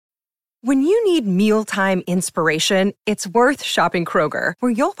When you need mealtime inspiration, it's worth shopping Kroger,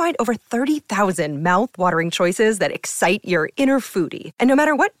 where you'll find over 30,000 mouth-watering choices that excite your inner foodie. And no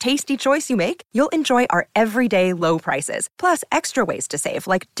matter what tasty choice you make, you'll enjoy our everyday low prices, plus extra ways to save,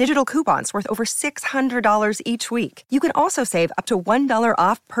 like digital coupons worth over $600 each week. You can also save up to $1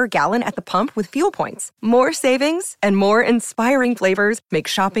 off per gallon at the pump with fuel points. More savings and more inspiring flavors make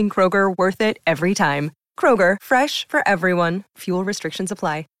shopping Kroger worth it every time. Kroger, fresh for everyone. Fuel restrictions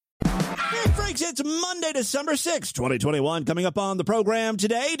apply. Hey, freaks, it's Monday, December 6, 2021. Coming up on the program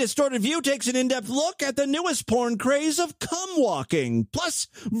today, Distorted View takes an in-depth look at the newest porn craze of cum-walking, plus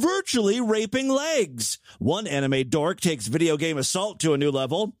virtually raping legs. One anime dork takes video game assault to a new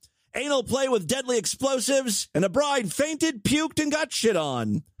level. Anal play with deadly explosives, and a bride fainted, puked, and got shit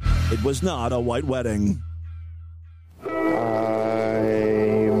on. It was not a white wedding.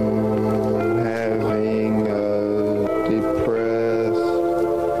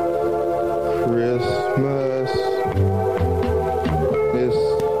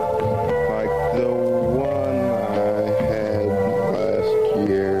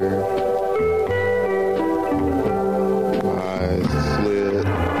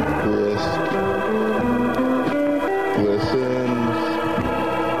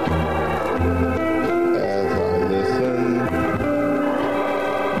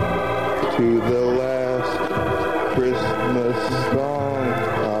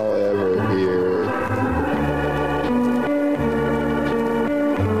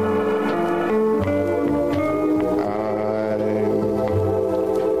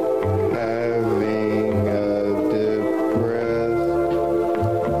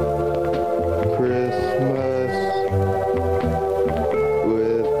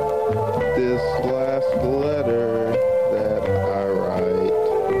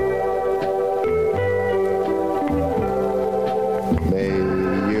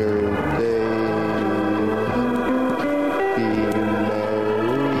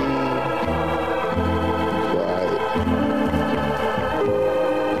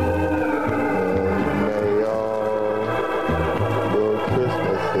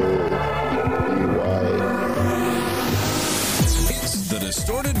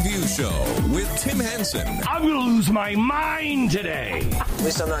 I'm going to lose my mind today. At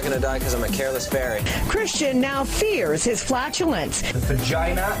least I'm not going to die because I'm a careless fairy. Christian now fears his flatulence. The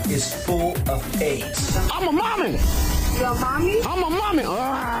vagina is full of AIDS. I'm a mommy. You're a mommy? I'm a mommy.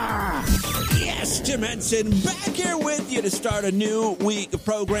 Yes, Jim Henson back here with you to start a new week of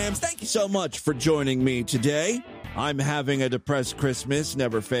programs. Thank you so much for joining me today. I'm having a depressed Christmas.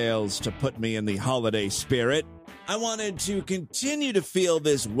 Never fails to put me in the holiday spirit. I wanted to continue to feel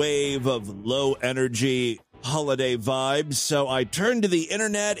this wave of low-energy holiday vibes, so I turned to the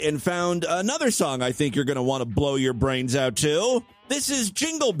internet and found another song I think you're going to want to blow your brains out to. This is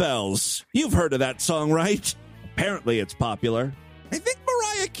Jingle Bells. You've heard of that song, right? Apparently it's popular. I think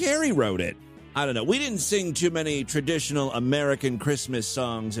Mariah Carey wrote it. I don't know. We didn't sing too many traditional American Christmas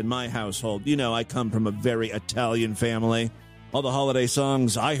songs in my household. You know, I come from a very Italian family. All the holiday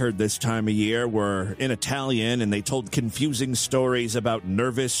songs I heard this time of year were in Italian, and they told confusing stories about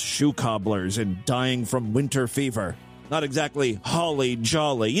nervous shoe cobblers and dying from winter fever. Not exactly holly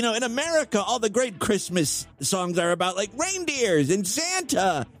jolly. You know, in America, all the great Christmas songs are about, like, reindeers and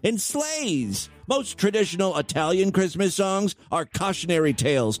Santa and sleighs. Most traditional Italian Christmas songs are cautionary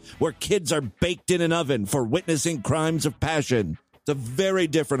tales where kids are baked in an oven for witnessing crimes of passion. It's a very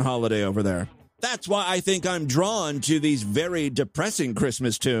different holiday over there. That's why I think I'm drawn to these very depressing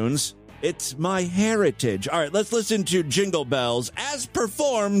Christmas tunes. It's my heritage. All right, let's listen to Jingle Bells as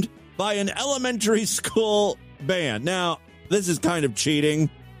performed by an elementary school band. Now, this is kind of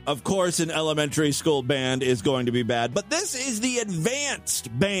cheating. Of course, an elementary school band is going to be bad, but this is the advanced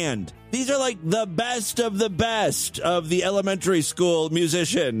band. These are like the best of the elementary school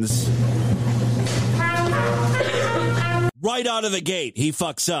musicians. Right out of the gate, he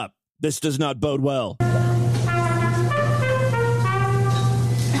fucks up. This does not bode well. Now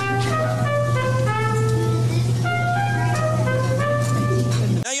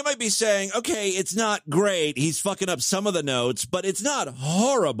you might be saying, okay, it's not great. He's fucking up some of the notes, but it's not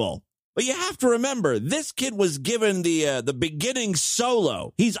horrible. But you have to remember, this kid was given the beginning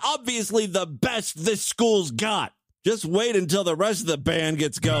solo. He's obviously the best this school's got. Just wait until the rest of the band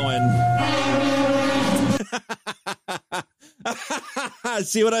gets going.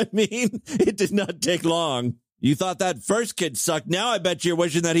 See what I mean? It did not take long. You thought that first kid sucked. Now I bet you're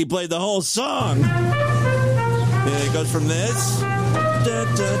wishing that he played the whole song. And it goes from this. Da, da,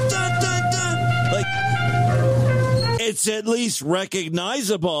 da, da, da. Like, it's at least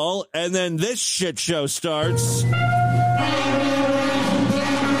recognizable. And then this shit show starts.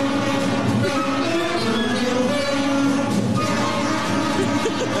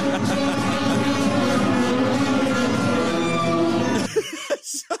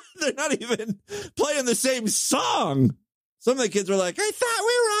 not even playing the same song. Some of the kids were like, I thought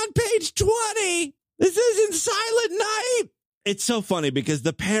we were on page 20. This isn't Silent Night. It's so funny because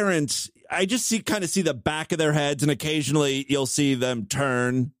the parents, I just kind of see the back of their heads, and occasionally you'll see them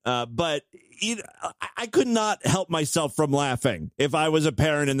turn. But I could not help myself from laughing if I was a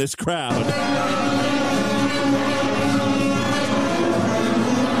parent in this crowd.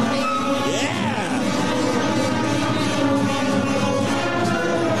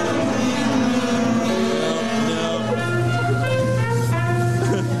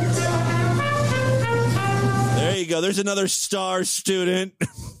 Go. There's another star student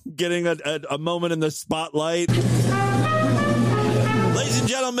getting a moment in the spotlight. Ladies and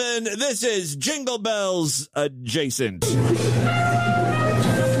gentlemen, this is Jingle Bells Adjacent. Oh,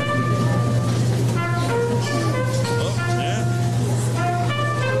 yeah.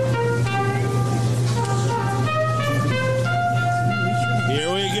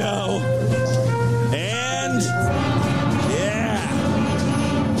 Here we go. And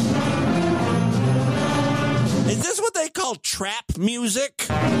is this what they call trap music?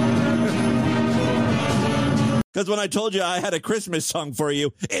 Because when I told you I had a Christmas song for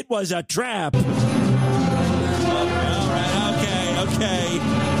you, it was a trap. All right, okay.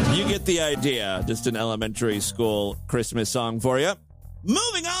 You get the idea. Just an elementary school Christmas song for you.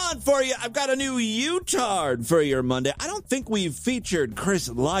 Moving on for you, I've got a new U-Tard for your Monday. I don't think we've featured Chris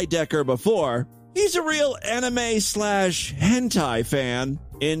Lydecker before. He's a real anime/hentai fan.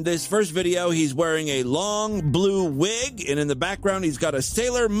 In this first video, he's wearing a long blue wig, and in the background, he's got a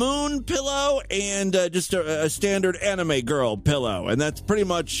Sailor Moon pillow and just a standard anime girl pillow. And that's pretty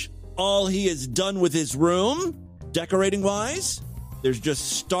much all he has done with his room, decorating-wise. There's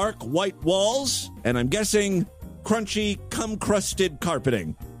just stark white walls, and I'm guessing crunchy, cum-crusted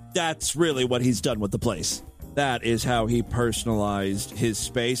carpeting. That's really what he's done with the place. That is how he personalized his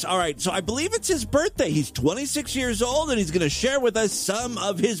space. All right, so I believe it's his birthday. He's 26 years old, and he's going to share with us some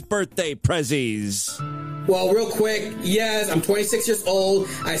of his birthday prezzies. Well, real quick, yes, I'm 26 years old.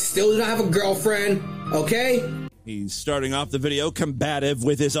 I still do not have a girlfriend, okay? He's starting off the video combative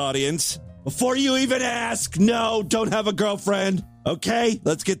with his audience. Before you even ask, no, don't have a girlfriend. Okay,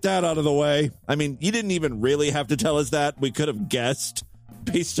 let's get that out of the way. I mean, you didn't even really have to tell us that. We could have guessed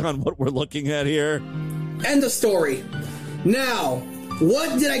based on what we're looking at here. End of story. Now,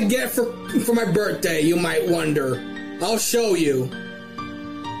 what did I get for my birthday, you might wonder? I'll show you.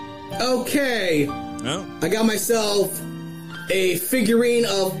 Okay. Oh. I got myself a figurine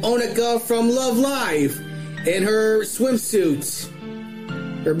of Onika from Love Live in her swimsuit.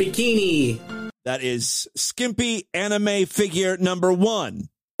 Her bikini. That is skimpy anime figure number 1.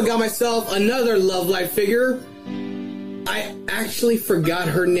 I got myself another Love Live figure. I actually forgot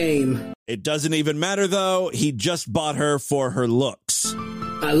her name. It doesn't even matter, though. He just bought her for her looks.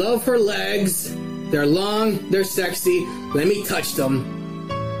 I love her legs. They're long, they're sexy. Let me touch them.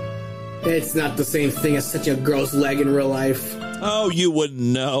 It's not the same thing as such a girl's leg in real life. Oh, you wouldn't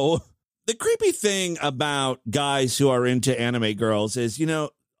know. The creepy thing about guys who are into anime girls is, you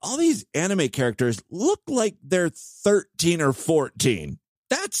know, all these anime characters look like they're 13 or 14.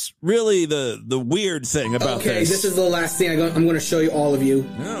 That's really the weird thing about this. Okay, this is the last thing I'm going to show you, all of you.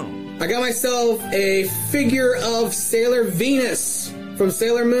 Oh. I got myself a figure of Sailor Venus from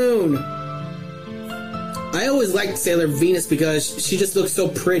Sailor Moon. I always liked Sailor Venus because she just looks so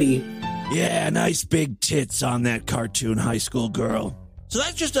pretty. Yeah, nice big tits on that cartoon high school girl. So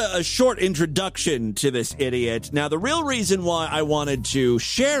that's just a short introduction to this idiot. Now, the real reason why I wanted to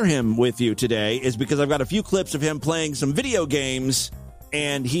share him with you today is because I've got a few clips of him playing some video games,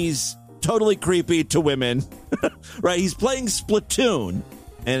 and he's totally creepy to women. Right? He's playing Splatoon.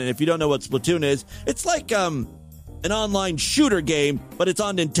 And if you don't know what Splatoon is, it's like an online shooter game, but it's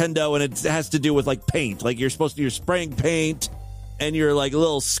on Nintendo, and it has to do with like paint. Like you're spraying paint, and you're like a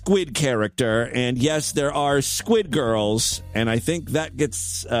little squid character. And yes, there are squid girls, and I think that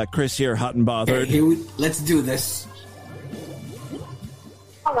gets Chris here hot and bothered. Let's do this.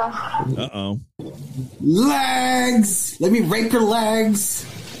 Uh-oh. Legs! Let me rape your legs.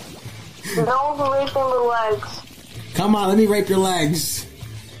 No raping the legs. Come on, let me rape your legs.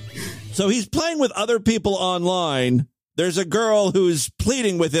 So he's playing with other people online. There's a girl who's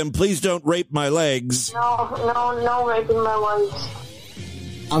pleading with him, please don't rape my legs. No raping my legs.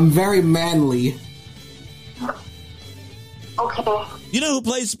 I'm very manly. Okay. You know who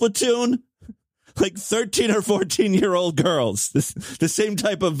plays Splatoon? Like 13 or 14-year-old girls. The same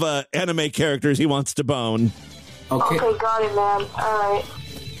type of anime characters he wants to bone. Okay, got it, man. All right.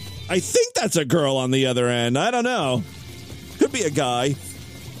 I think that's a girl on the other end. I don't know. Could be a guy.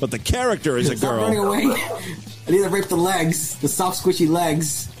 But the character is a girl. Stop running away. I need to rape the legs. The soft, squishy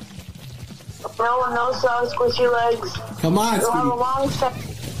legs. No soft squishy legs. Come on, You'll have a sweetie. long set.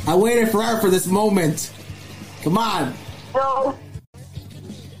 I waited forever for this moment. Come on. No.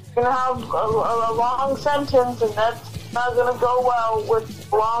 You're gonna have a long sentence, and that's not gonna go well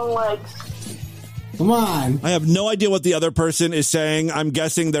with long legs. Come on. I have no idea what the other person is saying. I'm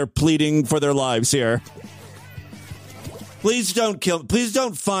guessing they're pleading for their lives here. Please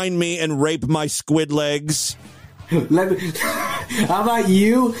don't find me and rape my squid legs. How about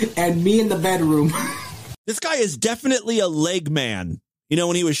you and me in the bedroom? This guy is definitely a leg man. You know,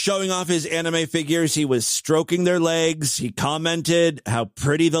 when he was showing off his anime figures, he was stroking their legs. He commented how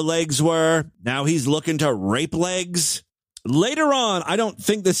pretty the legs were. Now he's looking to rape legs. Later on, I don't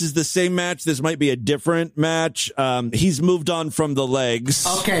think this is the same match. This might be a different match. He's moved on from the legs.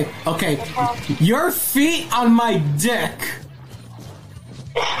 Okay. Your feet on my dick.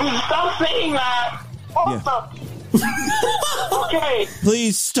 Stop saying that. Okay.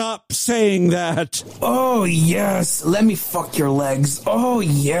 Please stop saying that. Oh, yes. Let me fuck your legs. Oh,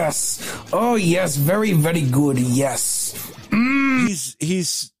 yes. Oh, yes. Very, very good. Yes.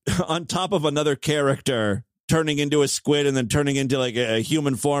 He's on top of another character, turning into a squid and then turning into like a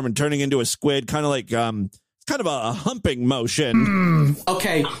human form and turning into a squid, kind of like it's kind of a humping motion.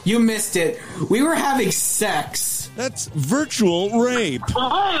 Okay, you missed it. We were having sex. That's virtual rape. Wait,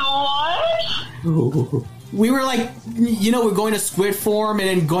 what? We were like, we're going to squid form and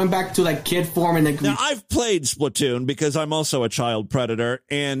then going back to like kid form and then. Now, I've played Splatoon because I'm also a child predator,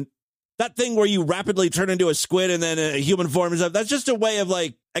 and that thing where you rapidly turn into a squid and then a human form and stuff, that's just a way of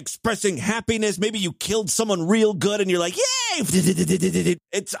like expressing happiness. Maybe you killed someone real good and you're like, yay!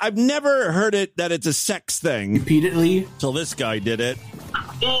 I've never heard it that it's a sex thing. Repeatedly. Till this guy did it.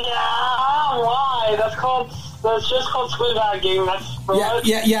 Yeah, why? That's just called squid bagging.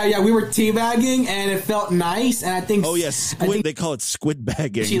 Yeah. We were teabagging and it felt nice, and I think. Oh yes, they call it squid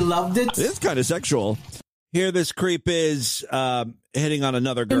bagging. She loved it. It's kind of sexual. Here, this creep is hitting on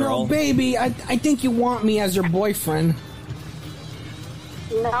another girl. Baby, I think you want me as your boyfriend.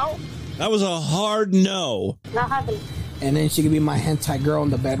 No. That was a hard no. Not happening. And then she could be my hentai girl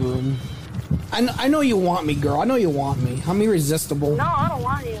in the bedroom. I know you want me, girl. I know you want me. I'm irresistible. No, I don't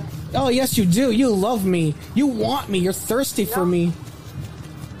want you. Oh, yes, you do. You love me. You want me. You're thirsty for me.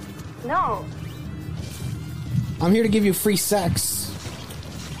 No. I'm here to give you free sex.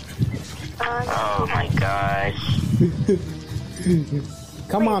 Oh my gosh.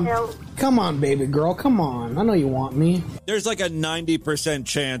 Come on, baby girl. Come on. I know you want me. There's like a 90%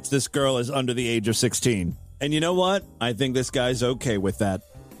 chance this girl is under the age of 16. And you know what? I think this guy's okay with that.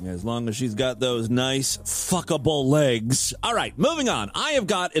 As long as she's got those nice, fuckable legs. All right, moving on. I have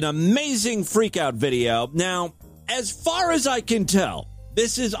got an amazing freakout video. Now, as far as I can tell,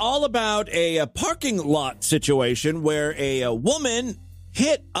 this is all about a parking lot situation where a woman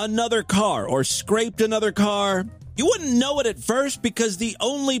hit another car or scraped another car. You wouldn't know it at first because the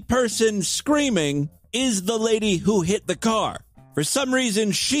only person screaming is the lady who hit the car. For some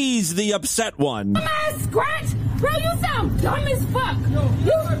reason, she's the upset one. Scratch? Bro, you sound dumb as fuck.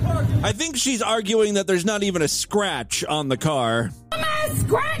 I think she's arguing that there's not even a scratch on the car.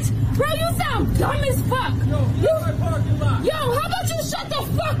 Scratch? Bro, you sound dumb as fuck. Yo, how about you shut the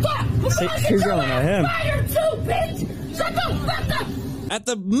fuck up? She's yelling at him. Fire too, bitch. Shut the fuck up. At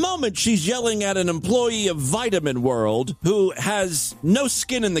the moment, she's yelling at an employee of Vitamin World who has no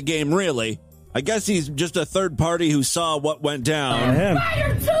skin in the game, really. I guess he's just a third party who saw what went down.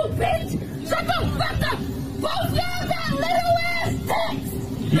 Fire too, bitch. Shut the fuck up. Both y'all got little ass dicks.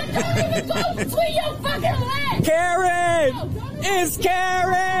 You can't even go between your fucking legs. Karen! It's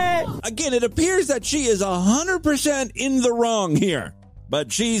Karen! Again, it appears that she is 100% in the wrong here.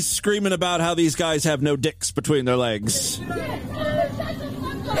 But she's screaming about how these guys have no dicks between their legs.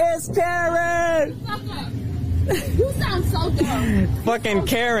 It's Karen! You sound so dumb. Fucking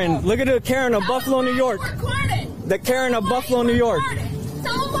Karen. Look at the Karen of Buffalo, New York. The Karen of Buffalo, New York.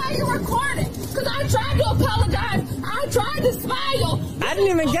 Tell them why you recorded. Because I tried to apologize. I tried to smile. I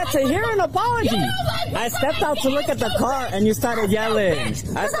didn't even get to hear an apology. I stepped out to look at the car and you started yelling. I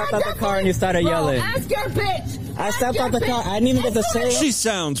stepped out the car and you started yelling. Ask your bitch. I stepped out the car. I didn't even get to say it. She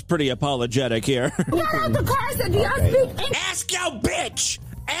sounds pretty apologetic here. Got out the car and said, do y'all speak? Ask your bitch!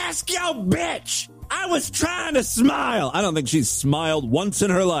 Ask your bitch! I was trying to smile. I don't think she's smiled once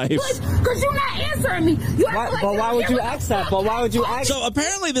in her life. Because you're not answering me. Why would you ask that? But why would you ask? So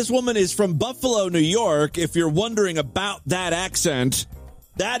apparently this woman is from Buffalo, New York. If you're wondering about that accent,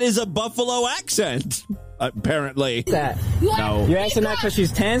 that is a Buffalo accent. apparently. That. No. You're asking that because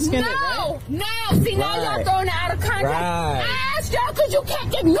she's tan-skinned, right? No. See, now y'all throwing it out of context. Right. I asked y'all because you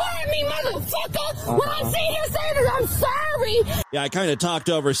kept ignoring me, motherfucker. When I'm sitting here saying that I'm sorry. Yeah, I kind of talked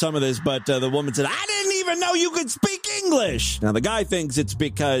over some of this, but the woman said, I didn't even know you could speak English. Now, the guy thinks it's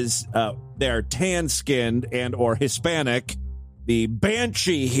because they're tan-skinned and or Hispanic. The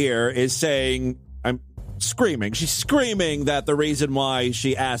banshee here is saying, I'm screaming. She's screaming that the reason why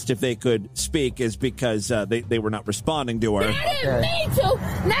she asked if they could speak is because they were not responding to her. I didn't mean to.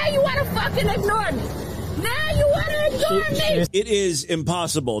 Now you want to fucking ignore me. Now you want to ignore me. It is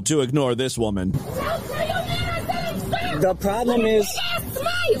impossible to ignore this woman. The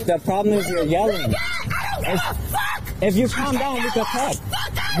problem is you're yelling. If you calm down, we could talk.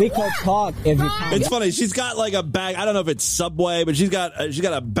 We could talk if you calm down. It's funny. She's got like a bag. I don't know if it's Subway, but she's got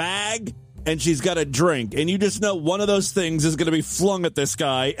a bag and she's got a drink. And you just know one of those things is going to be flung at this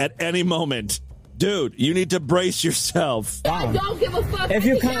guy at any moment. Dude, you need to brace yourself. I don't give a fuck. If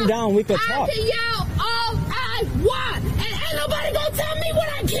you calm down, we could talk. I can yell all I want. And ain't nobody going to tell me what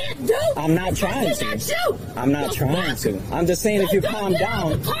I can't do. I'm not trying to. I'm not trying to. I'm just saying if you calm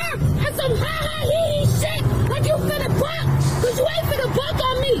down. And some ha-ha-hee shit like you finna buck. Because you ain't finna buck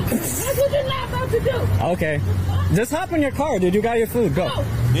on me. That's what you're not about to do. Okay. Just hop in your car, dude. You got your food. Go.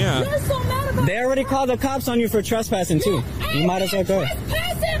 Yeah. You're so mad about They already called the cops on you for trespassing, too. You might as well go.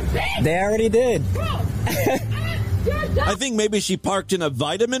 They already did. I think maybe she parked in a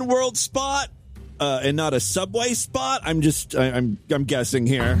Vitamin World spot and not a Subway spot. I'm guessing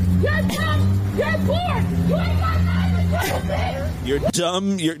here. You're dumb. You're poor. You ain't got nothing to do. You're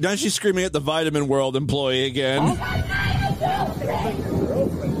dumb. Now she's screaming at the Vitamin World employee again.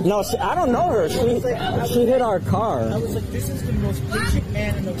 No, I don't know her. She hit our car. I was like, this is the most patient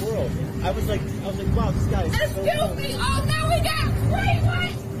man in the world. I was like, wow, this guy is so Excuse me. Oh, now we got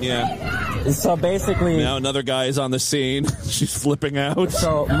 3 1. Yeah. So basically, now another guy is on the scene. She's flipping out.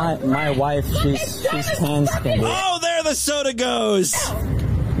 So my wife, she's tan-skinned. Oh, there the soda goes.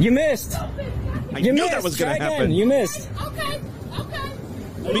 You missed. I knew that was going to happen. You missed. Okay.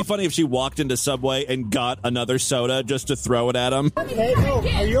 It'd be funny if she walked into Subway and got another soda just to throw it at him. Hey, no,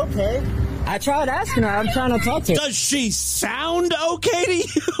 are you okay? I tried asking her. I'm trying to talk to her. Does she sound okay to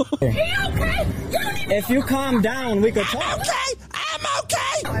you? Okay. If you calm down, we could talk. I'm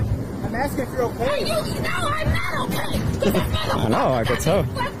okay. I'm asking if you're okay. No, I'm not okay. I know, I could tell.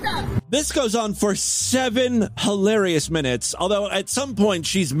 This goes on for 7 hilarious minutes, although at some point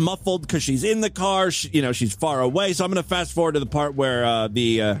she's muffled because she's in the car. She's far away, so I'm going to fast forward to the part where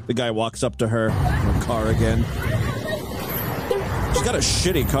the guy walks up to her car again. She's got a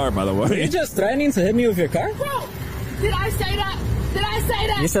shitty car, by the way. Are you just threatening to hit me with your car? Bro, did I say that?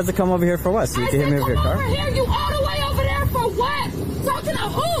 You said to come over here for what? So you can hit me with your car? Over here, you all the way over there for what? Talking to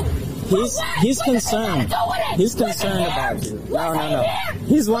who? He's concerned. He's concerned about you. No.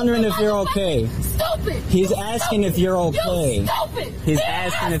 He's wondering if you're okay. Stupid. He's asking if you're okay. You stupid. He's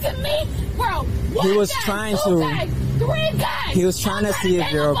asking if me, bro. He was trying to. 3 guys. He was trying to see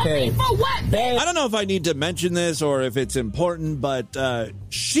if you're okay. For what? I don't know if I need to mention this or if it's important, but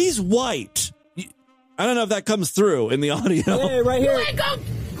she's white. I don't know if that comes through in the audio. Hey, right here.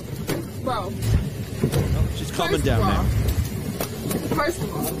 Bro. She's calming down now. First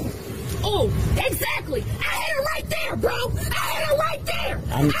of all. Oh, exactly. I hit her right there, bro. I hit her right there.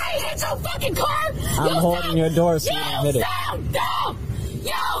 I hit your fucking car. I'm holding your door so you don't hit it.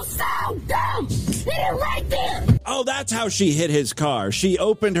 You sound dumb. Hit it right there. Oh, that's how she hit his car. She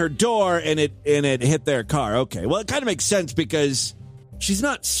opened her door and it hit their car. Okay, well, it kind of makes sense because she's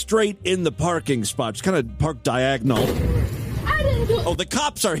not straight in the parking spot. She's kind of parked diagonal. I didn't do it. Oh, the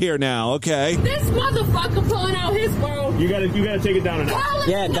cops are here now. Okay. This motherfucker pulling out his world. You gotta take it down a notch.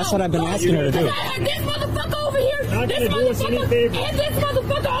 Yeah, that's what I've been asking her to do. This motherfucker over here. Not gonna do us any favor. And this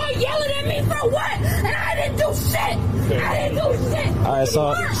motherfucker all yelling at me for what? And I didn't do shit. I didn't do shit. All right,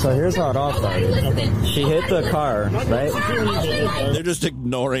 so here's how it all started. She hit the car, right? They're just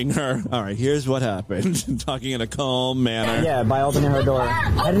ignoring her. All right, here's what happened. Talking in a calm manner. Yeah, by opening her door.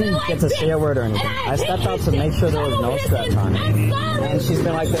 I didn't get to say a word or anything. I stepped out to make sure there was no scratch on it. And she's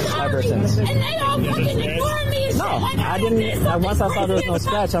been like this ever since. And they all fucking ignoring me. No, I didn't. Once I saw there was no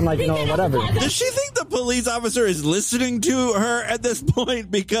scratch, I'm like, whatever. Does she think the police officer is listening to her at this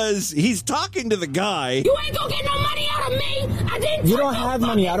point? Because he's talking to the guy. You ain't gonna get no money out of me. I didn't. You don't have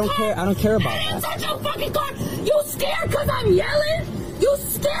money. I don't care. I don't care about that. I didn't touch your fucking car. You scared because I'm yelling? You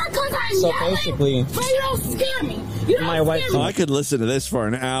scared because I'm yelling? So basically, but you don't scare me. You don't my wife. Oh, I could listen to this for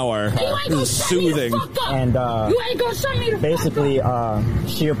an hour. This is soothing. And you ain't gonna shut me the basically,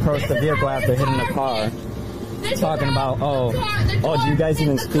 she approached the vehicle after hitting the car. talking about, oh, do you guys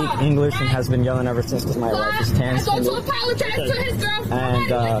even speak English? And has been yelling ever since because my wife is trans. I go to apologize to his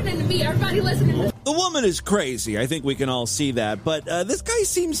girlfriend. And, Everybody listening to me. Everybody listening to me. The woman is crazy. I think we can all see that. But this guy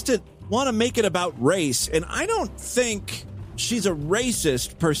seems to want to make it about race. And I don't think she's a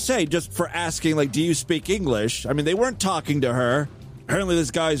racist per se, just for asking, like, do you speak English? I mean, they weren't talking to her. Apparently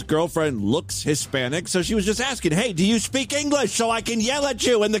this guy's girlfriend looks Hispanic, so she was just asking, hey, do you speak English so I can yell at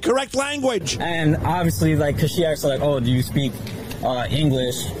you in the correct language? And obviously, like, because she asked, like, oh, do you speak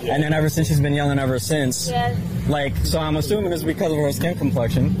English? And then ever since, she's been yelling ever since. Yeah. Like, so I'm assuming it's because of her skin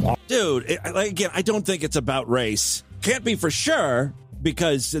complexion. Dude, again, I don't think it's about race. Can't be for sure,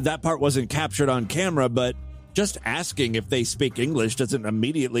 because that part wasn't captured on camera, but just asking if they speak English doesn't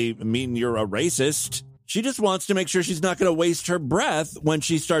immediately mean you're a racist. She just wants to make sure she's not going to waste her breath when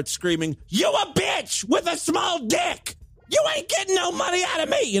she starts screaming, you a bitch with a small dick! You ain't getting no money out of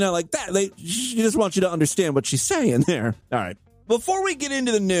me! You know, like that. She just wants you to understand what she's saying there. All right. Before we get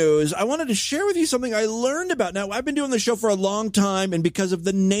into the news, I wanted to share with you something I learned about. Now, I've been doing the show for a long time, and because of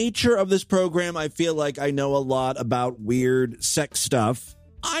the nature of this program, I feel like I know a lot about weird sex stuff.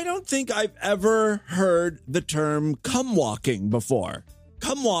 I don't think I've ever heard the term cum walking before.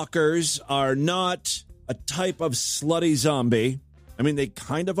 Cum walkers are not a type of slutty zombie. I mean, they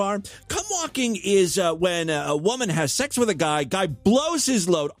kind of are. Cum walking is when a woman has sex with a guy blows his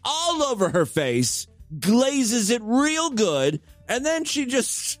load all over her face, glazes it real good, and then she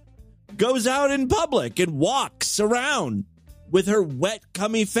just goes out in public and walks around with her wet,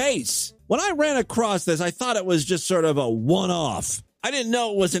 cummy face. When I ran across this, I thought it was just sort of a one-off. I didn't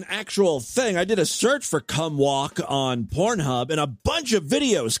know it was an actual thing. I did a search for cum walk on Pornhub, and a bunch of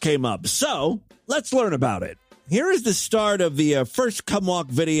videos came up. So let's learn about it. Here is the start of the first cum walk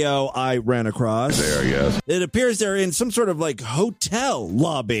video I ran across. There, yes. It appears they're in some sort of like hotel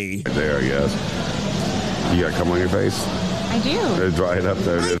lobby. There, yes. You got cum on your face? I do. Dry it up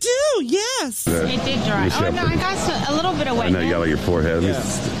there. I do, yes. It did dry. Oh, no, I got a little bit of wetness. I know you got like your forehead. Yeah.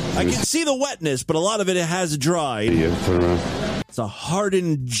 I can see the wetness, but a lot of it has dried. Yeah, turn around. It's a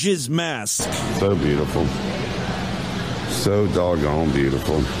hardened jizz mask. So beautiful. So doggone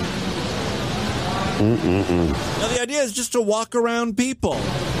beautiful. Now, the idea is just to walk around people.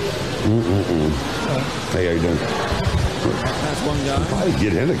 Hey, how you doing? That's one guy. I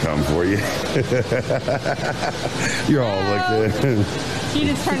get him to come for you. You're all like that. She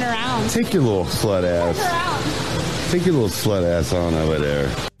just turned around. Take your little slut ass. Take your little slut ass on over there.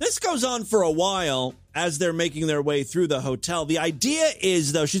 This goes on for a while as they're making their way through the hotel. The idea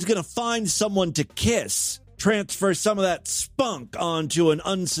is, though, she's going to find someone to kiss, transfer some of that spunk onto an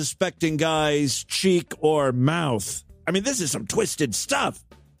unsuspecting guy's cheek or mouth. I mean, this is some twisted stuff.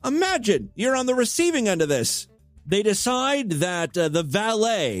 Imagine you're on the receiving end of this. They decide that the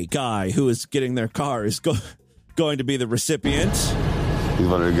valet guy who is getting their car is going to be the recipient. He's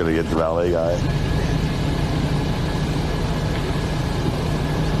wondering going to get the valet guy.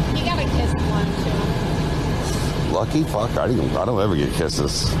 You got to kiss one, too. Lucky fuck, I don't ever get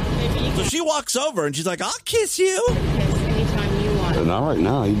kisses. So she walks over and she's like, I'll kiss you. Kiss anytime you want. Not right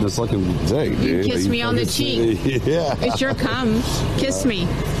now. You just looking dick, dude. You kiss me on the cheek. Yeah. It's your cum. Kiss me.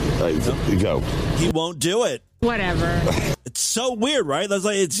 Right, go. He won't do it. Whatever. It's so weird, right? That's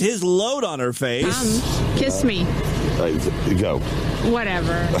like it's his load on her face. Kiss me. Right, go.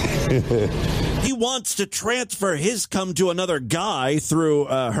 Whatever. He wants to transfer his cum to another guy through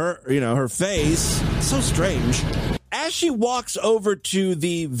her face. So strange. As she walks over to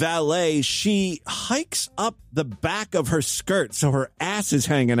the valet, she hikes up the back of her skirt so her ass is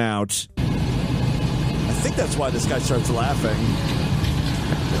hanging out. I think that's why this guy starts laughing.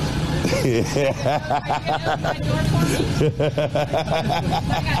 You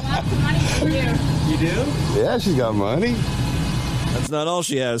do? Yeah, she's got money. That's not all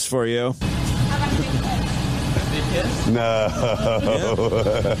she has for you. No.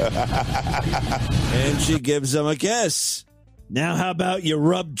 And she gives him a kiss. Now, how about you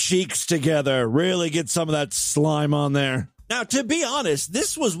rub cheeks together? Really get some of that slime on there. Now, to be honest,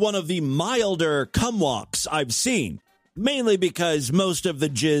 this was one of the milder cum walks I've seen. Mainly because most of the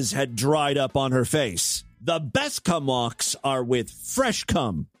jizz had dried up on her face. The best cum walks are with fresh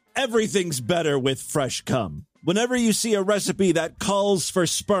cum. Everything's better with fresh cum. Whenever you see a recipe that calls for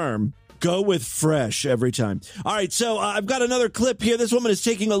sperm, go with fresh every time. All right, so I've got another clip here. This woman is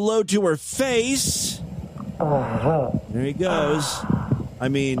taking a load to her face. There he goes. I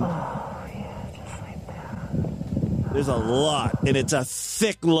mean, there's a lot, and it's a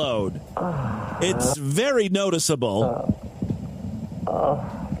thick load. It's very noticeable. All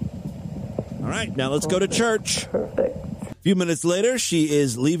right, now let's go to church. A few minutes later, she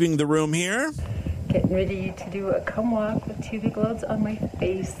is leaving the room here. Getting ready to do a cum walk with 2 big loads on my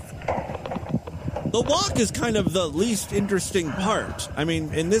face. The walk is kind of the least interesting part. I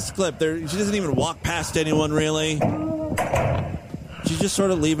mean, in this clip, she doesn't even walk past anyone, really. She's just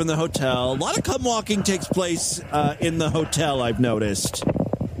sort of leaving the hotel. A lot of cum walking takes place in the hotel, I've noticed.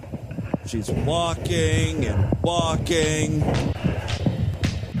 She's walking and walking.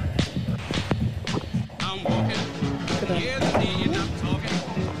 I'm walking. Yeah, the day and I'm talking.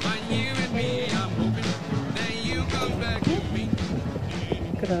 By you and me, I'm hoping that you come back to me.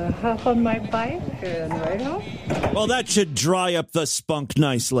 Gonna hop on my bike and ride off. Well, that should dry up the spunk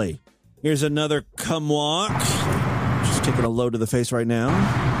nicely. Here's another cum walk. Just taking a load to the face right now.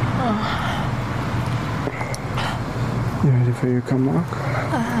 You ready for your cum walk?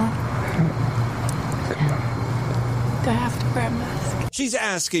 Do I have to wear a mask? She's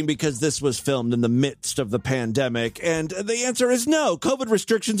asking because this was filmed in the midst of the pandemic, and the answer is no. COVID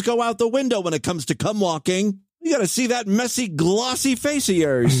restrictions go out the window when it comes to cum walking. You gotta see that messy, glossy face of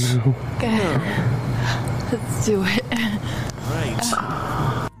yours. Okay. Let's do it.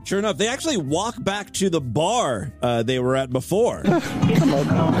 Right. Sure enough, they actually walk back to the bar they were at before. You're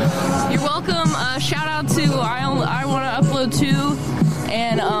welcome. Shout out to I Want to Upload 2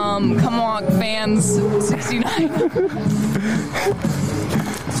 and Come Walk Fans 69.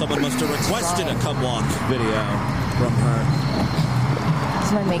 Someone must have requested a cum walk video from her.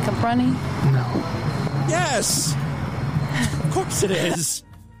 Is my makeup running? Yes! Of course it is.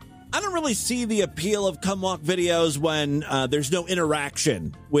 I don't really see the appeal of cum walk videos when there's no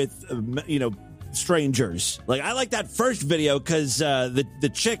interaction with, strangers. Like, I like that first video because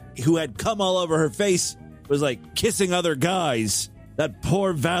the chick who had cum all over her face was, like, kissing other guys. That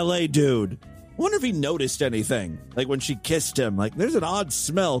poor valet dude. I wonder if he noticed anything. Like, when she kissed him, like, there's an odd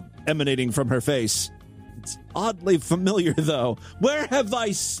smell emanating from her face. It's oddly familiar, though. Where have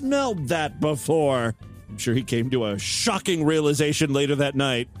I smelled that before? I'm sure he came to a shocking realization later that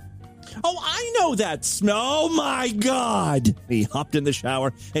night. Oh, I know that smell. Oh, my God. He hopped in the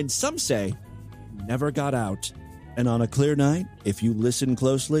shower, and some say he never got out. And on a clear night, if you listen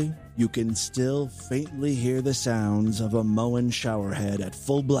closely, you can still faintly hear the sounds of a Moen showerhead at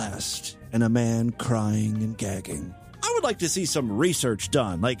full blast and a man crying and gagging. I would like to see some research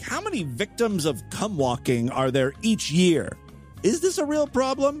done. Like, how many victims of cum walking are there each year? Is this a real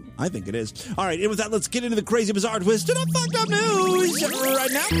problem? I think it is. All right, and with that, let's get into the crazy, bizarre twist and the fucked up news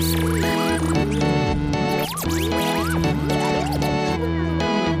right now.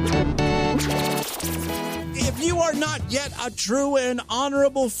 If you are not yet a true and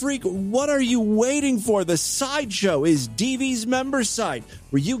honorable freak, what are you waiting for? The Sideshow is DV's member site,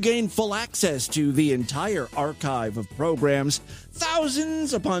 where you gain full access to the entire archive of programs,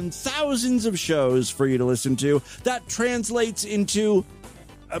 thousands upon thousands of shows for you to listen to. That translates into,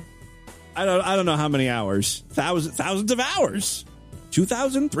 I don't know how many hours, thousands of hours.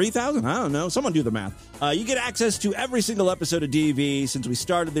 2,000, 3,000, I don't know. Someone do the math. You get access to every single episode of DV since we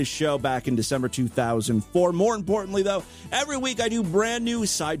started this show back in December 2004. More importantly, though, every week I do brand new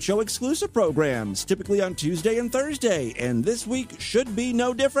Sideshow exclusive programs, typically on Tuesday and Thursday. And this week should be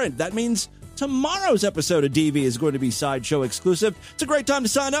no different. That means tomorrow's episode of DV is going to be Sideshow exclusive. It's a great time to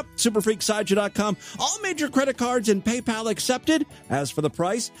sign up. Superfreaksideshow.com. All major credit cards and PayPal accepted. As for the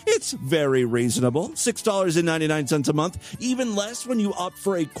price, it's very reasonable. $6.99 a month. Even less when you opt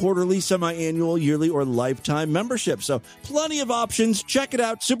for a quarterly, semi-annual, yearly, or lifetime membership. So plenty of options. Check it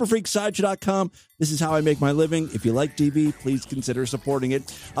out. Superfreaksideshow.com. This is how I make my living. If you like DV, please consider supporting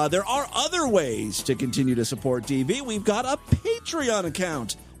it. There are other ways to continue to support DV. We've got a Patreon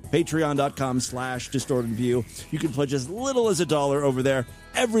account. Patreon.com/DistortedView. You can pledge as little as $1 over there.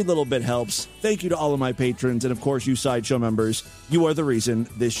 Every little bit helps. Thank you to all of my patrons and, of course, you Sideshow members. You are the reason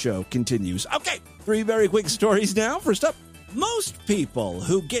this show continues. Okay, 3 very quick stories now. First up, most people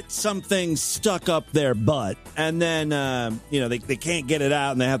who get something stuck up their butt and then, they can't get it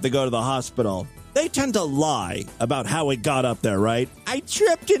out and they have to go to the hospital, they tend to lie about how it got up there, right? I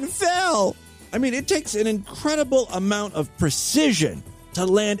tripped and fell. I mean, it takes an incredible amount of precision to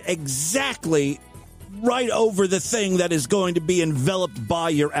land exactly right over the thing that is going to be enveloped by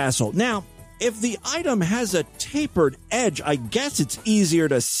your asshole. Now, if the item has a tapered edge, I guess it's easier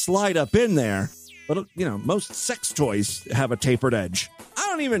to slide up in there. But, most sex toys have a tapered edge. I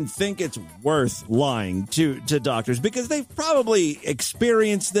don't even think it's worth lying to doctors because they've probably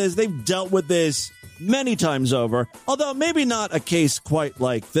experienced this. They've dealt with this many times over, although maybe not a case quite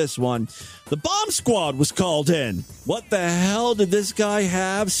like this one. The bomb squad was called in. What the hell did this guy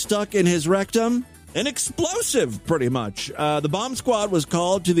have stuck in his rectum? An explosive, pretty much. The bomb squad was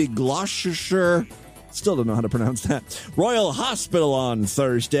called to the Gloucestershire Still don't know how to pronounce that. Royal Hospital on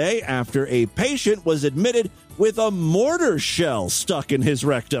Thursday after a patient was admitted with a mortar shell stuck in his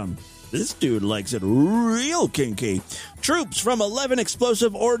rectum. This dude likes it real kinky. Troops from 11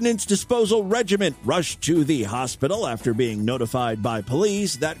 Explosive Ordnance Disposal Regiment rushed to the hospital after being notified by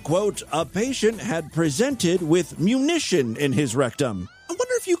police that, quote, a patient had presented with munition in his rectum. I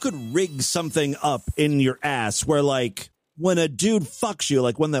wonder if you could rig something up in your ass where, like, when a dude fucks you,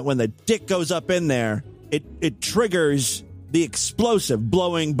 like when the dick goes up in there, it triggers the explosive,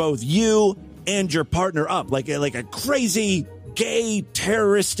 blowing both you and your partner up, like a crazy gay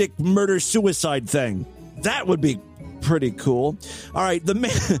terroristic murder-suicide thing. That would be pretty cool. All right, the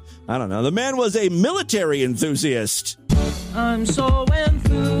man was a military enthusiast. I'm so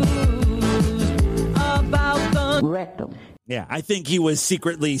enthused about the Rectal. Yeah, I think he was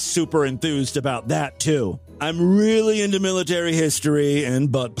secretly super enthused about that, too. I'm really into military history and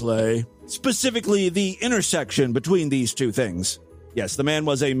butt play. Specifically, the intersection between these two things. Yes, the man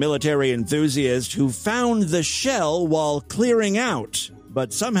was a military enthusiast who found the shell while clearing out,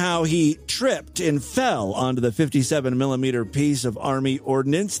 but somehow he tripped and fell onto the 57-millimeter piece of Army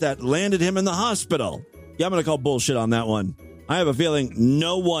ordnance that landed him in the hospital. Yeah, I'm going to call bullshit on that one. I have a feeling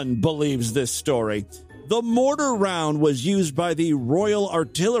no one believes this story. The mortar round was used by the Royal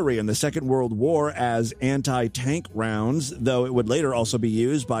Artillery in the Second World War as anti-tank rounds, though it would later also be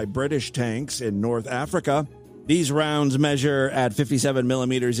used by British tanks in North Africa. These rounds measure at 57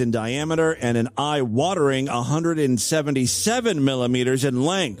 millimeters in diameter and an eye-watering 177 millimeters in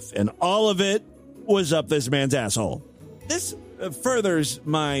length, and all of it was up this man's asshole. This furthers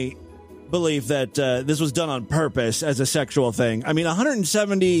my belief that this was done on purpose as a sexual thing. I mean,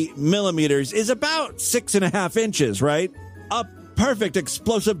 170 millimeters is about 6.5 inches, right? A perfect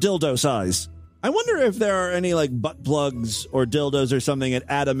explosive dildo size. I wonder if there are any, like, butt plugs or dildos or something at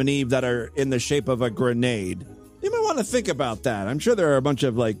Adam and Eve that are in the shape of a grenade. You might want to think about that. I'm sure there are a bunch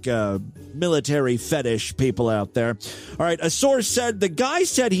of, like, military fetish people out there. All right, a source said the guy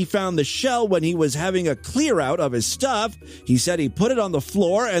said he found the shell when he was having a clear out of his stuff. He said he put it on the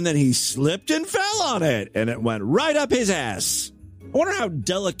floor and then he slipped and fell on it, and it went right up his ass. I wonder how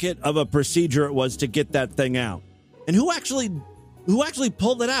delicate of a procedure it was to get that thing out. And who actually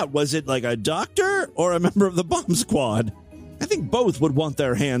pulled it out? Was it like a doctor or a member of the bomb squad? I think both would want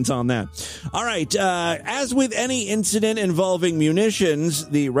their hands on that. All right. As with any incident involving munitions,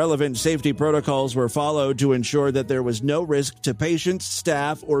 the relevant safety protocols were followed to ensure that there was no risk to patients,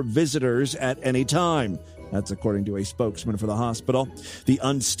 staff, or visitors at any time. That's according to a spokesman for the hospital. The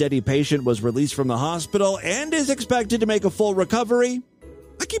unsteady patient was released from the hospital and is expected to make a full recovery.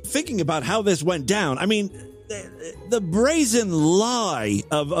 I keep thinking about how this went down. I mean, the brazen lie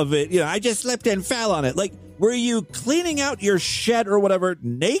of it, I just slipped and fell on it. Like, were you cleaning out your shed or whatever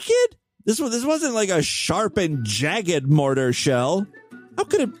naked? This wasn't like a sharp and jagged mortar shell. How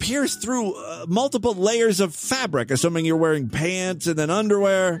could it pierce through multiple layers of fabric, assuming you're wearing pants and then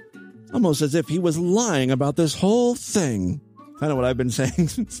underwear? Almost as if he was lying about this whole thing. Kind of what I've been saying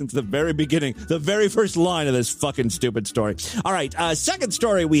since the very beginning, the very first line of this fucking stupid story. All right, second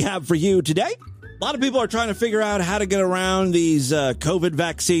story we have for you today. A lot of people are trying to figure out how to get around these COVID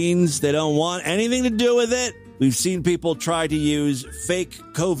vaccines. They don't want anything to do with it. We've seen people try to use fake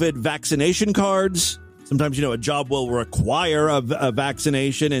COVID vaccination cards. Sometimes, a job will require a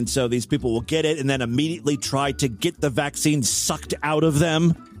vaccination, and so these people will get it and then immediately try to get the vaccine sucked out of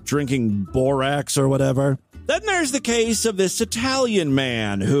them, drinking borax or whatever. Then there's the case of this Italian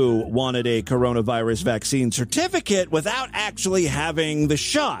man who wanted a coronavirus vaccine certificate without actually having the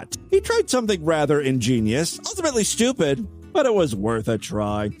shot. He tried something rather ingenious, ultimately stupid, but it was worth a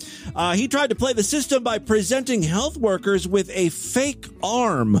try. He tried to play the system by presenting health workers with a fake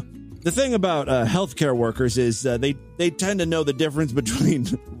arm. The thing about healthcare workers is they tend to know the difference between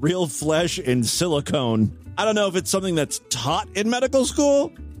real flesh and silicone. I don't know if it's something that's taught in medical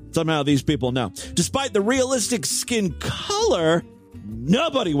school. Somehow these people know. Despite the realistic skin color,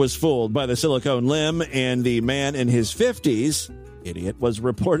 nobody was fooled by the silicone limb, and the man in his 50s, idiot, was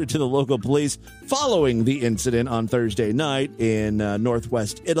reported to the local police following the incident on Thursday night in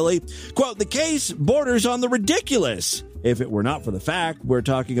northwest Italy. Quote, the case borders on the ridiculous. If it were not for the fact, we're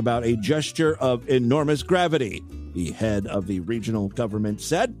talking about a gesture of enormous gravity, the head of the regional government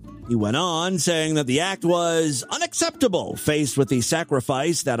said. He went on, saying that the act was unacceptable, faced with the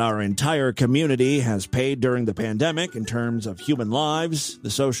sacrifice that our entire community has paid during the pandemic in terms of human lives, the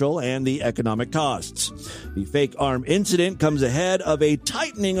social, and the economic costs. The fake arm incident comes ahead of a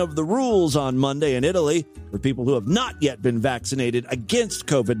tightening of the rules on Monday in Italy for people who have not yet been vaccinated against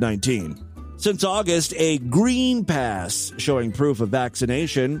COVID-19. Since August, a green pass showing proof of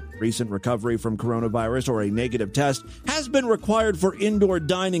vaccination, recent recovery from coronavirus, or a negative test has been required for indoor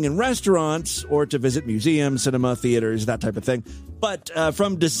dining in restaurants or to visit museums, cinema, theaters, that type of thing. But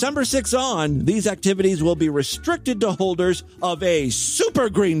from December 6 on, these activities will be restricted to holders of a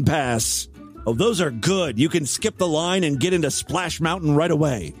super green pass. Oh, those are good. You can skip the line and get into Splash Mountain right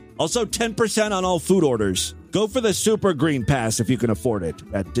away. Also, 10% on all food orders. Go for the super green pass if you can afford it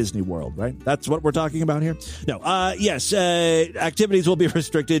at Disney World, right? That's what we're talking about here? No, yes, activities will be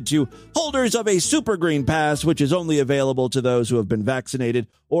restricted to holders of a super green pass, which is only available to those who have been vaccinated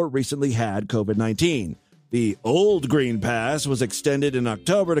or recently had COVID-19. The old green pass was extended in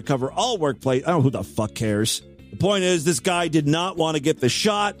October to cover all workplace. Oh, who the fuck cares? The point is, this guy did not want to get the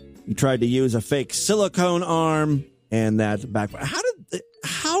shot. He tried to use a fake silicone arm, and that backfired.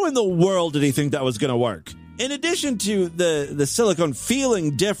 How in the world did he think that was going to work? In addition to the silicone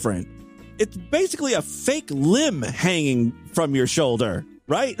feeling different, it's basically a fake limb hanging from your shoulder,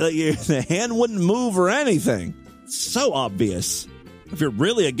 right? Like the hand wouldn't move or anything. So obvious. If you're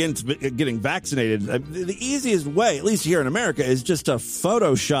really against getting vaccinated, the easiest way, at least here in America, is just to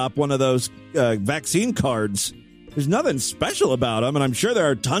Photoshop one of those vaccine cards. There's nothing special about them, and I'm sure there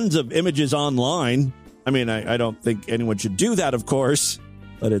are tons of images online. I mean, I don't think anyone should do that, of course,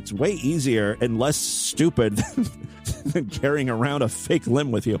 but it's way easier and less stupid than carrying around a fake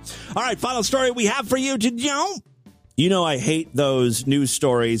limb with you. All right, final story we have for you today. You know, I hate those news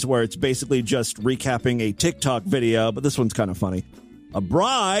stories where it's basically just recapping a TikTok video, but this one's kind of funny. A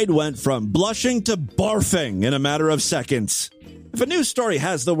bride went from blushing to barfing in a matter of seconds. If a news story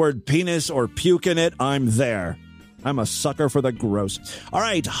has the word penis or puke in it, I'm there. I'm a sucker for the gross. All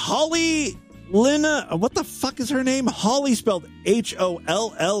right, Holly Lina, what the fuck is her name? Holly spelled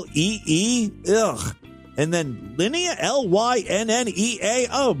Hollee. Ugh. And then Linnea, Lynnea.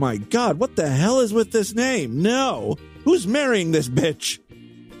 Oh my God, what the hell is with this name? No. Who's marrying this bitch?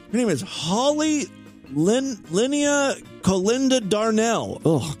 Her name is Holly Linnea Colinda Darnell.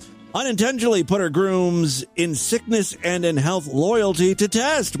 Ugh. Unintentionally put her grooms in sickness and in health loyalty to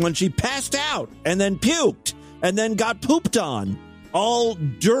test when she passed out and then puked and then got pooped on, all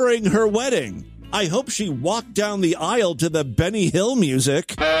during her wedding. I hope she walked down the aisle to the Benny Hill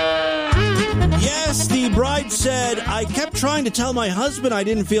music. Yes, the bride said, I kept trying to tell my husband I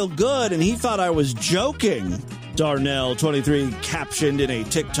didn't feel good, and he thought I was joking. Darnell, 23, captioned in a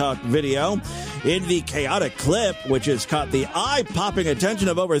TikTok video. In the chaotic clip, which has caught the eye-popping attention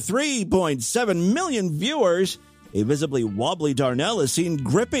of over 3.7 million viewers, a visibly wobbly Darnell is seen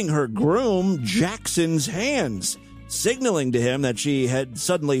gripping her groom, Jackson's hands, signaling to him that she had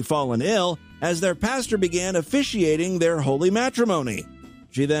suddenly fallen ill as their pastor began officiating their holy matrimony.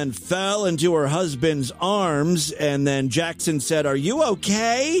 She then fell into her husband's arms, and then Jackson said, "Are you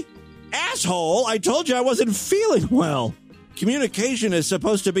okay? Asshole, I told you I wasn't feeling well." Communication is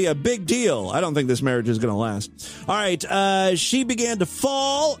supposed to be a big deal. I don't think this marriage is going to last. All right, she began to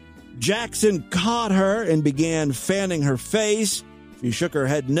fall. Jackson caught her and began fanning her face. She shook her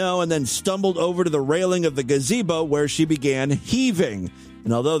head no and then stumbled over to the railing of the gazebo where she began heaving.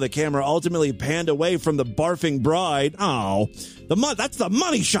 And although the camera ultimately panned away from the barfing bride, that's the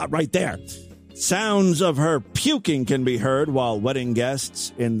money shot right there. Sounds of her puking can be heard while wedding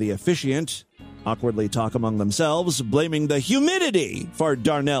guests and the officiant awkwardly talk among themselves, blaming the humidity for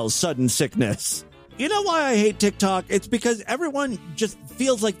Darnell's sudden sickness. You know why I hate TikTok? It's because everyone just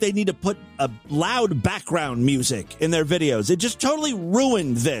feels like they need to put a loud background music in their videos. It just totally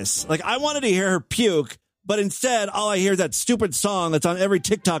ruined this. Like, I wanted to hear her puke, but instead, all I hear is that stupid song that's on every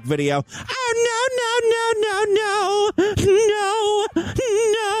TikTok video. Oh, no.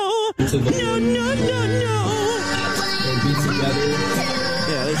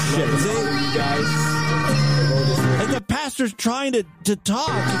 Yeah, this shit. See? Like the pastor's trying to talk.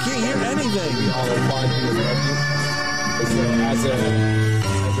 You can't hear anything. As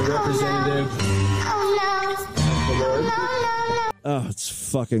a representative of the Lord. Oh, it's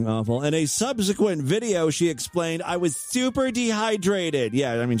fucking awful. In a subsequent video, she explained, I was super dehydrated.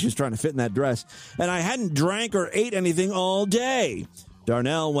 Yeah, I mean, she's trying to fit in that dress. And I hadn't drank or ate anything all day.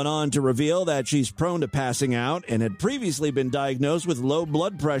 Darnell went on to reveal that she's prone to passing out and had previously been diagnosed with low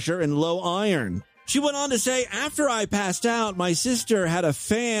blood pressure and low iron. She went on to say, after I passed out, my sister had a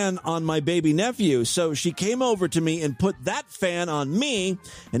fan on my baby nephew, so she came over to me and put that fan on me,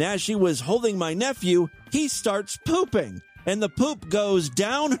 and as she was holding my nephew, he starts pooping, and the poop goes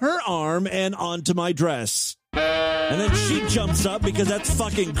down her arm and onto my dress. And then she jumps up because that's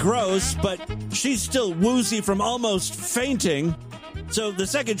fucking gross, but she's still woozy from almost fainting. So the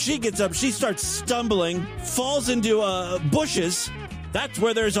second she gets up, she starts stumbling, falls into bushes, That's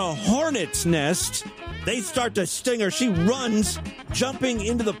where there's a hornet's nest. They start to sting her. She runs, jumping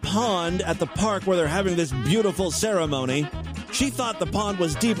into the pond at the park where they're having this beautiful ceremony. She thought the pond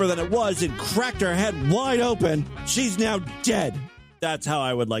was deeper than it was and cracked her head wide open. She's now dead. That's how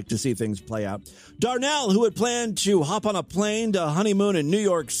I would like to see things play out. Darnell, who had planned to hop on a plane to honeymoon in New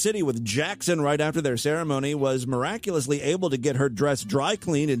York City with Jackson right after their ceremony, was miraculously able to get her dress dry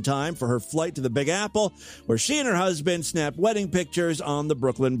cleaned in time for her flight to the Big Apple, where she and her husband snapped wedding pictures on the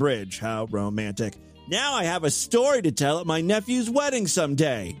Brooklyn Bridge. How romantic. Now I have a story to tell at my nephew's wedding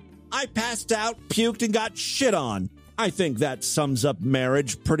someday. I passed out, puked, and got shit on. I think that sums up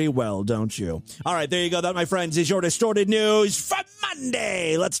marriage pretty well, don't you? All right, there you go. That, my friends, is your Distorted News for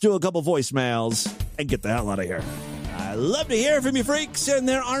Monday. Let's do a couple voicemails and get the hell out of here. I love to hear from you freaks, and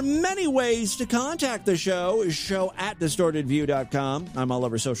there are many ways to contact the show. Show at distortedview.com. I'm all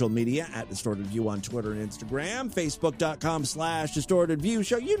over social media, at distortedview on Twitter and Instagram, facebook.com/distortedview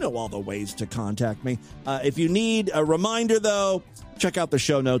show. You know all the ways to contact me. If you need a reminder, though, check out the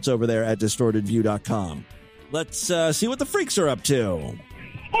show notes over there at distortedview.com. Let's see what the freaks are up to.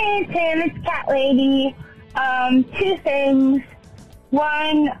 Hey, Tim, it's Cat Lady. Two things.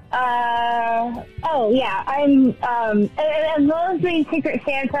 One, I'm, as well as being Secret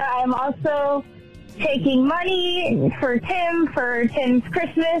Santa, I'm also taking money for Tim's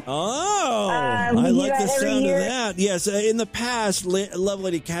Christmas. Oh, I like the sound of that. Yes, in the past,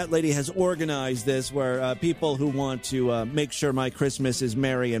 Lovely Cat Lady has organized this where people who want to make sure my Christmas is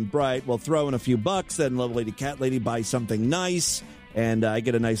merry and bright will throw in a few bucks, then Lovely Cat Lady buys something nice, and I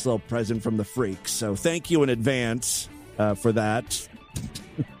get a nice little present from the freaks. So thank you in advance for that.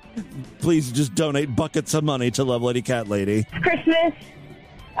 Please just donate buckets of money to Lovely Cat Lady. It's Christmas.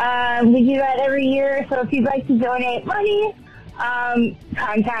 We do that every year, so if you'd like to donate money,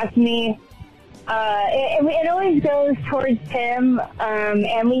 contact me. It always goes towards Tim,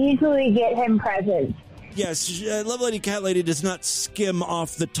 and we usually get him presents. Yes, Lovely Cat Lady does not skim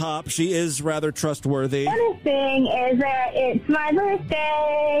off the top. She is rather trustworthy. The other thing is that it's my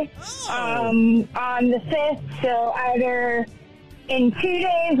birthday on the 5th, so either in 2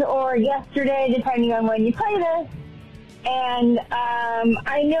 days or yesterday, depending on when you play this. And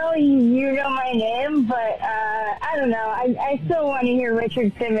I know you know my name, but I don't know. I still want to hear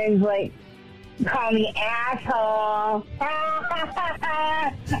Richard Simmons, call me asshole.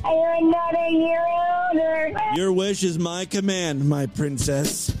 I'm not a year older. Your wish is my command, my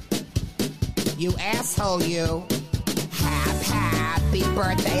princess. You asshole, you. Happy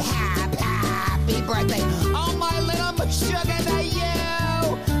birthday, happy birthday. Oh, my little sugar to you.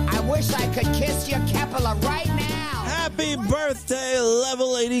 I wish I could kiss your Kepler right now. Happy birthday,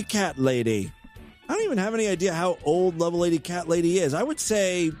 Level Lady Cat Lady. I don't even have any idea how old Level Lady Cat Lady is. I would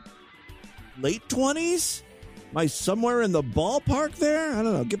say late 20s? Am I somewhere in the ballpark there? I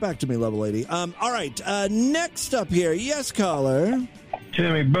don't know. Get back to me, Level Lady. All right. Next up here. Yes, caller.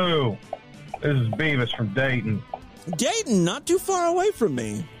 Timmy Boo. This is Beavis from Dayton. Dayton, not too far away from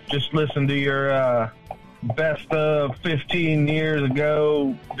me. Just listen to your best of 15 years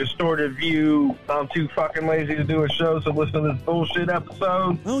ago Distorted View. I'm too fucking lazy to do a show, so listen to this bullshit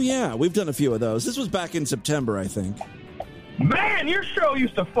episode. Oh, yeah. We've done a few of those. This was back in September, I think. Man, your show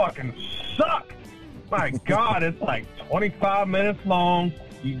used to fucking suck. My God, it's like 25 minutes long.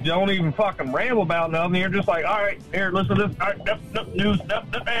 You don't even fucking ramble about nothing. You're just like, all right, here, listen to this. All right, news,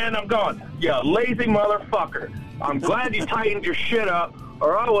 and I'm gone. You lazy motherfucker. I'm glad you tightened your shit up,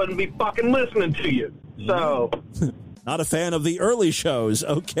 or I wouldn't be fucking listening to you. So, not a fan of the early shows,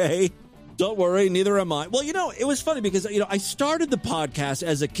 okay? Don't worry, neither am I. Well, it was funny because, I started the podcast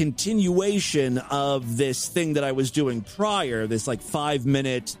as a continuation of this thing that I was doing prior, this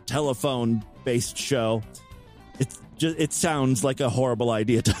 5-minute telephone-based show. It sounds like a horrible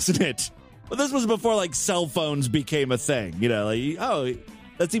idea, doesn't it? But this was before, cell phones became a thing.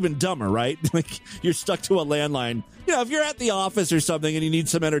 That's even dumber, right? You're stuck to a landline. If you're at the office or something and you need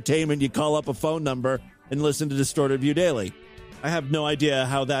some entertainment, you call up a phone number and listen to Distorted View Daily. I have no idea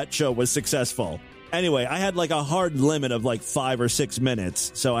how that show was successful. Anyway, I had a hard limit of 5 or 6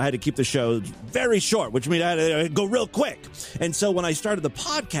 minutes, so I had to keep the show very short, which means I had to go real quick. And so when I started the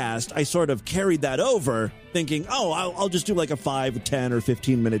podcast, I sort of carried that over, thinking, I'll just do a 5, 10, or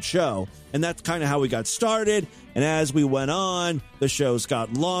 15-minute show. And that's kind of how we got started. And as we went on, the shows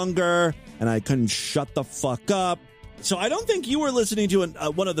got longer, and I couldn't shut the fuck up. So I don't think you were listening to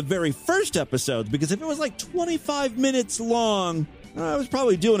one of the very first episodes, because if it was 25 minutes long, I was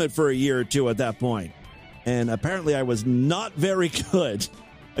probably doing it for a year or two at that point. And apparently I was not very good.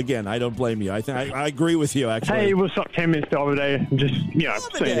 Again, I don't blame you. I agree with you, actually. Hey, what's up, Tim? It's the other day. Just,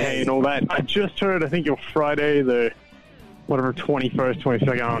 saying hey and all that. I just heard, I think, your Friday, the whatever, 21st,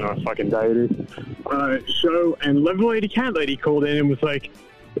 22nd, I don't know what fucking day it is, show, and Level Lady Cat Lady called in and was like,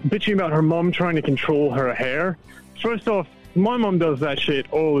 bitching about her mom trying to control her hair. First off, my mom does that shit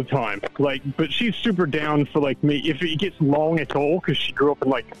all the time. Like, but she's super down for, like, me. If it gets long at all, because she grew up in,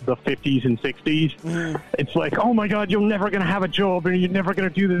 like, the 50s and 60s, it's like, oh my god, you're never going to have a job, and you're never going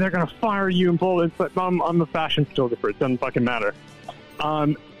to do that, they're going to fire you, and blah, blah. It's like, Mom, I'm a fashion photographer. It doesn't fucking matter.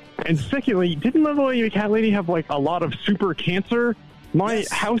 And secondly, didn't Level Lady Cat Lady have, like, a lot of super cancer? My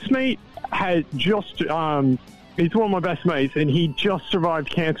housemate had just, he's one of my best mates, and he just survived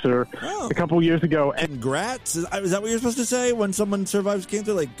cancer a couple years ago. And congrats! Is that what you're supposed to say when someone survives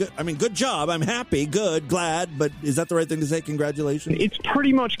cancer? Like, good, I mean, good job. I'm happy, good, glad. But is that the right thing to say? Congratulations. It's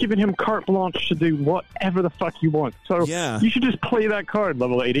pretty much giving him carte blanche to do whatever the fuck you want. So you should just play that card,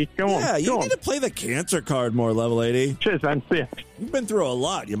 Level 80. Go on. Yeah, you need to play the cancer card more, Level 80. Cheers, man. See ya. You've been through a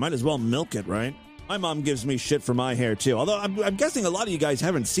lot. You might as well milk it, right? My mom gives me shit for my hair, too. Although I'm guessing a lot of you guys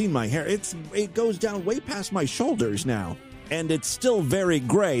haven't seen my hair. It goes down way past my shoulders now. And it's still very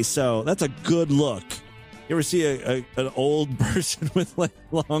gray, so that's a good look. You ever see an old person with, like,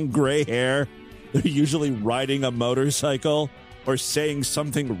 long gray hair? They're usually riding a motorcycle or saying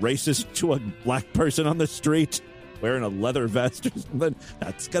something racist to a black person on the street, wearing a leather vest or something.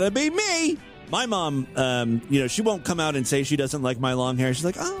 That's going to be me. My mom, she won't come out and say she doesn't like my long hair. She's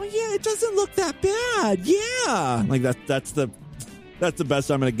like, oh, yeah, it doesn't look that bad. Yeah. Like, that's the best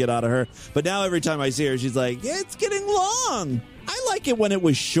I'm going to get out of her. But now every time I see her, she's like, yeah, it's getting long. I like it when it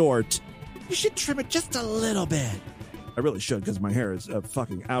was short. You should trim it just a little bit. I really should, because my hair is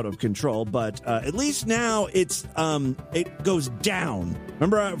fucking out of control. But at least now it goes down.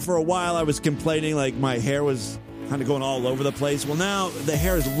 Remember, for a while I was complaining like my hair was kind of going all over the place. Well, now the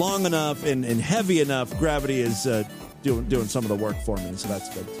hair is long enough and heavy enough. Gravity is doing some of the work for me, so that's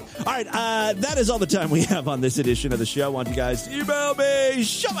good. All right, that is all the time we have on this edition of the show. I want you guys to email me,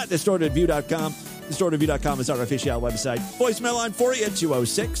 show@distortedview.com. Distortedview.com is our official website. Voicemail line for you at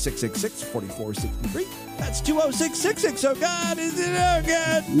 206-666-4463. That's 206-66. Oh, God, is it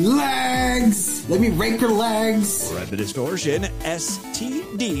good? Legs! Let me rake your legs. We're at The Distortion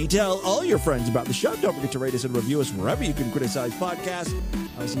STD. Tell all your friends about the show. Don't forget to rate us and review us wherever you can criticize podcasts.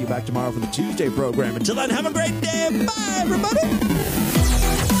 I'll see you back tomorrow for the Tuesday program. Until then, have a great day. Bye, everybody.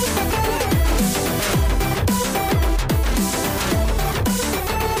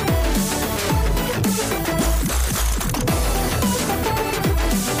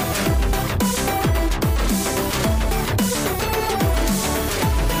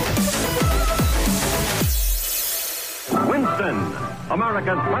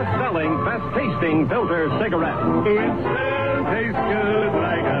 America's best-selling, best-tasting filter cigarette. Winston tastes good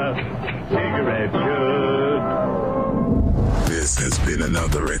like a cigarette should. This has been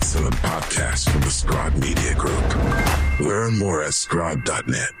another excellent podcast from the Scribe Media Group. Learn more at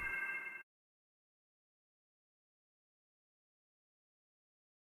scribe.net.